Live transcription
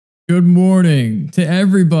Good morning to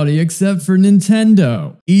everybody except for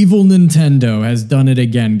Nintendo. Evil Nintendo has done it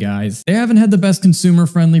again, guys. They haven't had the best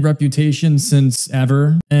consumer-friendly reputation since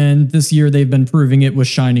ever, and this year they've been proving it with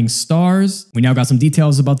shining stars. We now got some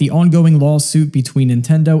details about the ongoing lawsuit between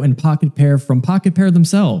Nintendo and Pocket Pair from Pocket Pair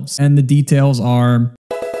themselves, and the details are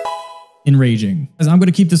enraging. As I'm going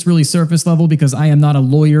to keep this really surface level because I am not a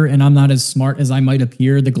lawyer and I'm not as smart as I might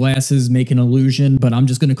appear. The glasses make an illusion, but I'm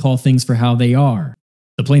just going to call things for how they are.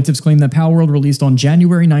 The plaintiffs claim that Palworld released on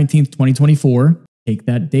January 19th, 2024. Take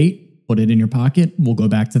that date, put it in your pocket, we'll go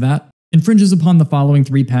back to that. Infringes upon the following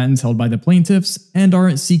 3 patents held by the plaintiffs and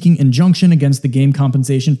are seeking injunction against the game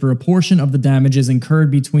compensation for a portion of the damages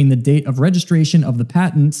incurred between the date of registration of the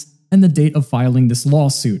patents and the date of filing this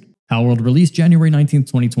lawsuit. Palworld released January 19th,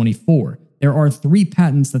 2024. There are 3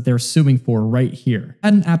 patents that they're suing for right here.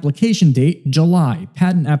 Patent application date, July.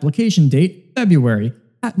 Patent application date, February.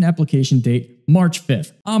 Patent application date, March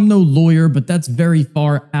 5th. I'm no lawyer, but that's very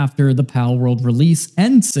far after the Palworld release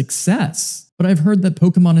and success. But I've heard that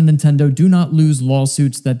Pokemon and Nintendo do not lose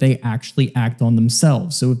lawsuits that they actually act on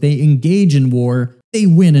themselves. So if they engage in war, they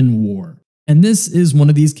win in war. And this is one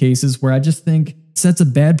of these cases where I just think sets a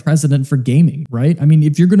bad precedent for gaming, right? I mean,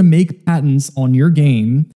 if you're going to make patents on your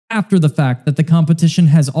game after the fact that the competition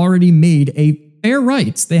has already made a fair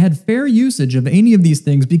rights, they had fair usage of any of these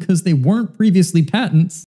things because they weren't previously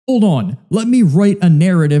patents. Hold on, let me write a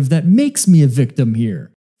narrative that makes me a victim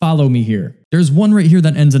here. Follow me here. There's one right here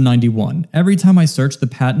that ends in 91. Every time I search the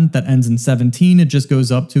patent that ends in 17, it just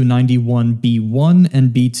goes up to 91B1 and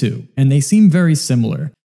B2, and they seem very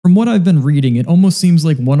similar. From what I've been reading, it almost seems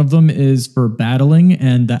like one of them is for battling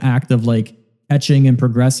and the act of like catching and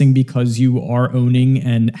progressing because you are owning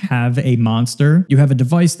and have a monster. You have a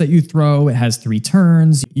device that you throw, it has 3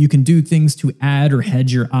 turns. You can do things to add or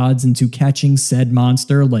hedge your odds into catching said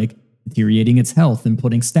monster, like deteriorating its health and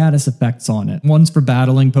putting status effects on it. One's for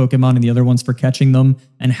battling Pokemon and the other one's for catching them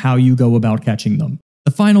and how you go about catching them.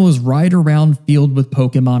 The final is Ride Around Field with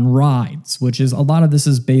Pokemon Rides, which is a lot of this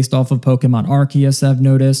is based off of Pokemon Arceus, I've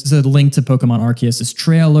noticed. There's a link to Pokemon Arceus'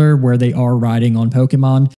 trailer where they are riding on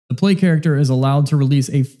Pokemon. The play character is allowed to release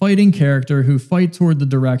a fighting character who fight toward the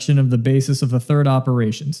direction of the basis of a third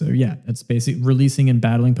operation. So yeah, that's basically releasing and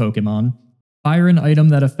battling Pokemon. Fire an item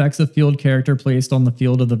that affects a field character placed on the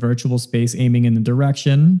field of the virtual space aiming in the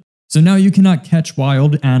direction. So now you cannot catch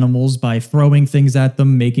wild animals by throwing things at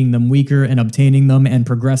them, making them weaker and obtaining them and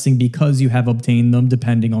progressing because you have obtained them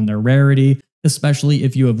depending on their rarity, especially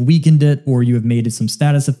if you have weakened it or you have made it some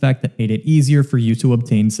status effect that made it easier for you to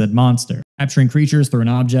obtain said monster. Capturing creatures through an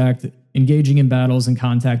object, engaging in battles and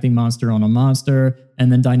contacting monster on a monster, and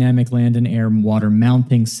then dynamic land and air and water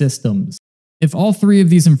mounting systems. If all 3 of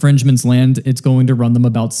these infringements land, it's going to run them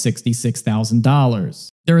about $66,000.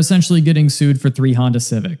 They're essentially getting sued for 3 Honda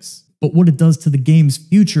Civics. But what it does to the game's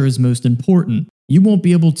future is most important. You won't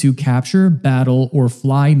be able to capture, battle, or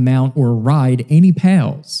fly, mount, or ride any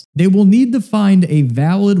pals. They will need to find a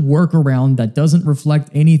valid workaround that doesn't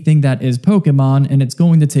reflect anything that is Pokemon, and it's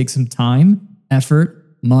going to take some time,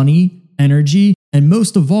 effort, money, energy, and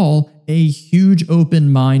most of all, a huge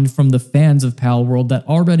open mind from the fans of Palworld that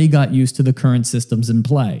already got used to the current systems in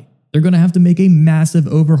play. They're going to have to make a massive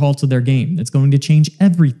overhaul to their game that's going to change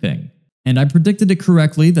everything. And I predicted it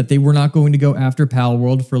correctly that they were not going to go after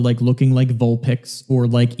Palworld for like looking like Vulpix or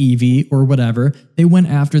like Eevee or whatever. They went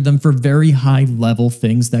after them for very high level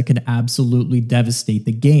things that could absolutely devastate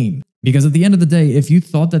the game. Because at the end of the day, if you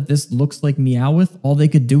thought that this looks like Meowth, all they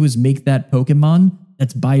could do is make that Pokemon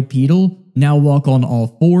that's bipedal now walk on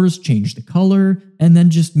all 4s, change the color, and then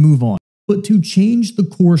just move on. But to change the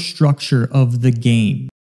core structure of the game,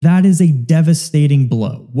 that is a devastating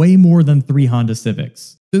blow, way more than 3 Honda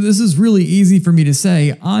Civics. So this is really easy for me to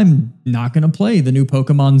say, I'm not going to play the new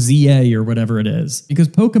Pokemon ZA or whatever it is, because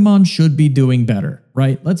Pokemon should be doing better,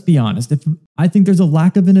 right? Let's be honest. I think there's a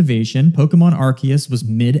lack of innovation. Pokemon Arceus was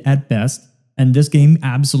mid at best, and this game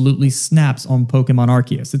absolutely snaps on Pokemon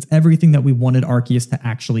Arceus. It's everything that we wanted Arceus to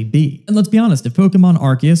actually be. And let's be honest, if Pokemon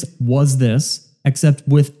Arceus was this, except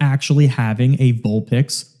with actually having a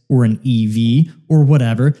Vulpix or an Eevee or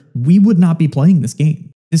whatever, we would not be playing this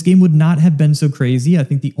game. This game would not have been so crazy. I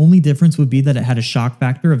think the only difference would be that it had a shock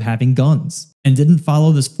factor of having guns and didn't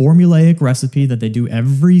follow this formulaic recipe that they do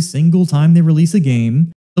every single time they release a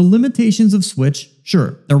game. The limitations of Switch,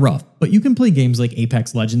 sure, they're rough, but you can play games like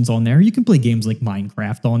Apex Legends on there. You can play games like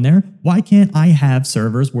Minecraft on there. Why can't I have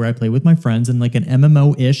servers where I play with my friends in like an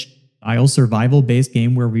MMO-ish style survival-based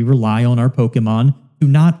game where we rely on our Pokemon to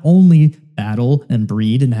not only battle and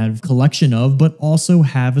breed and have collection of, but also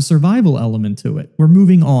have a survival element to it. We're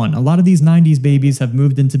moving on. A lot of these 90s babies have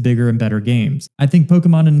moved into bigger and better games. I think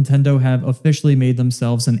Pokemon and Nintendo have officially made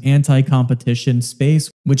themselves an anti-competition space,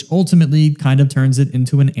 which ultimately kind of turns it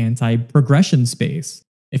into an anti-progression space.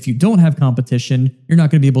 If you don't have competition, you're not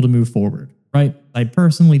going to be able to move forward, right? I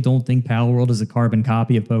personally don't think Palworld is a carbon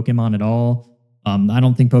copy of Pokemon at all. I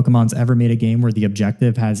don't think Pokemon's ever made a game where the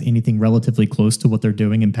objective has anything relatively close to what they're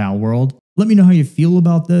doing in Palworld. Let me know how you feel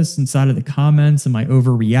about this inside of the comments. Am I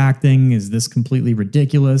overreacting? Is this completely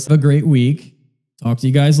ridiculous? Have a great week. Talk to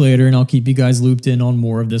you guys later, and I'll keep you guys looped in on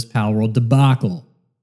more of this Palworld debacle.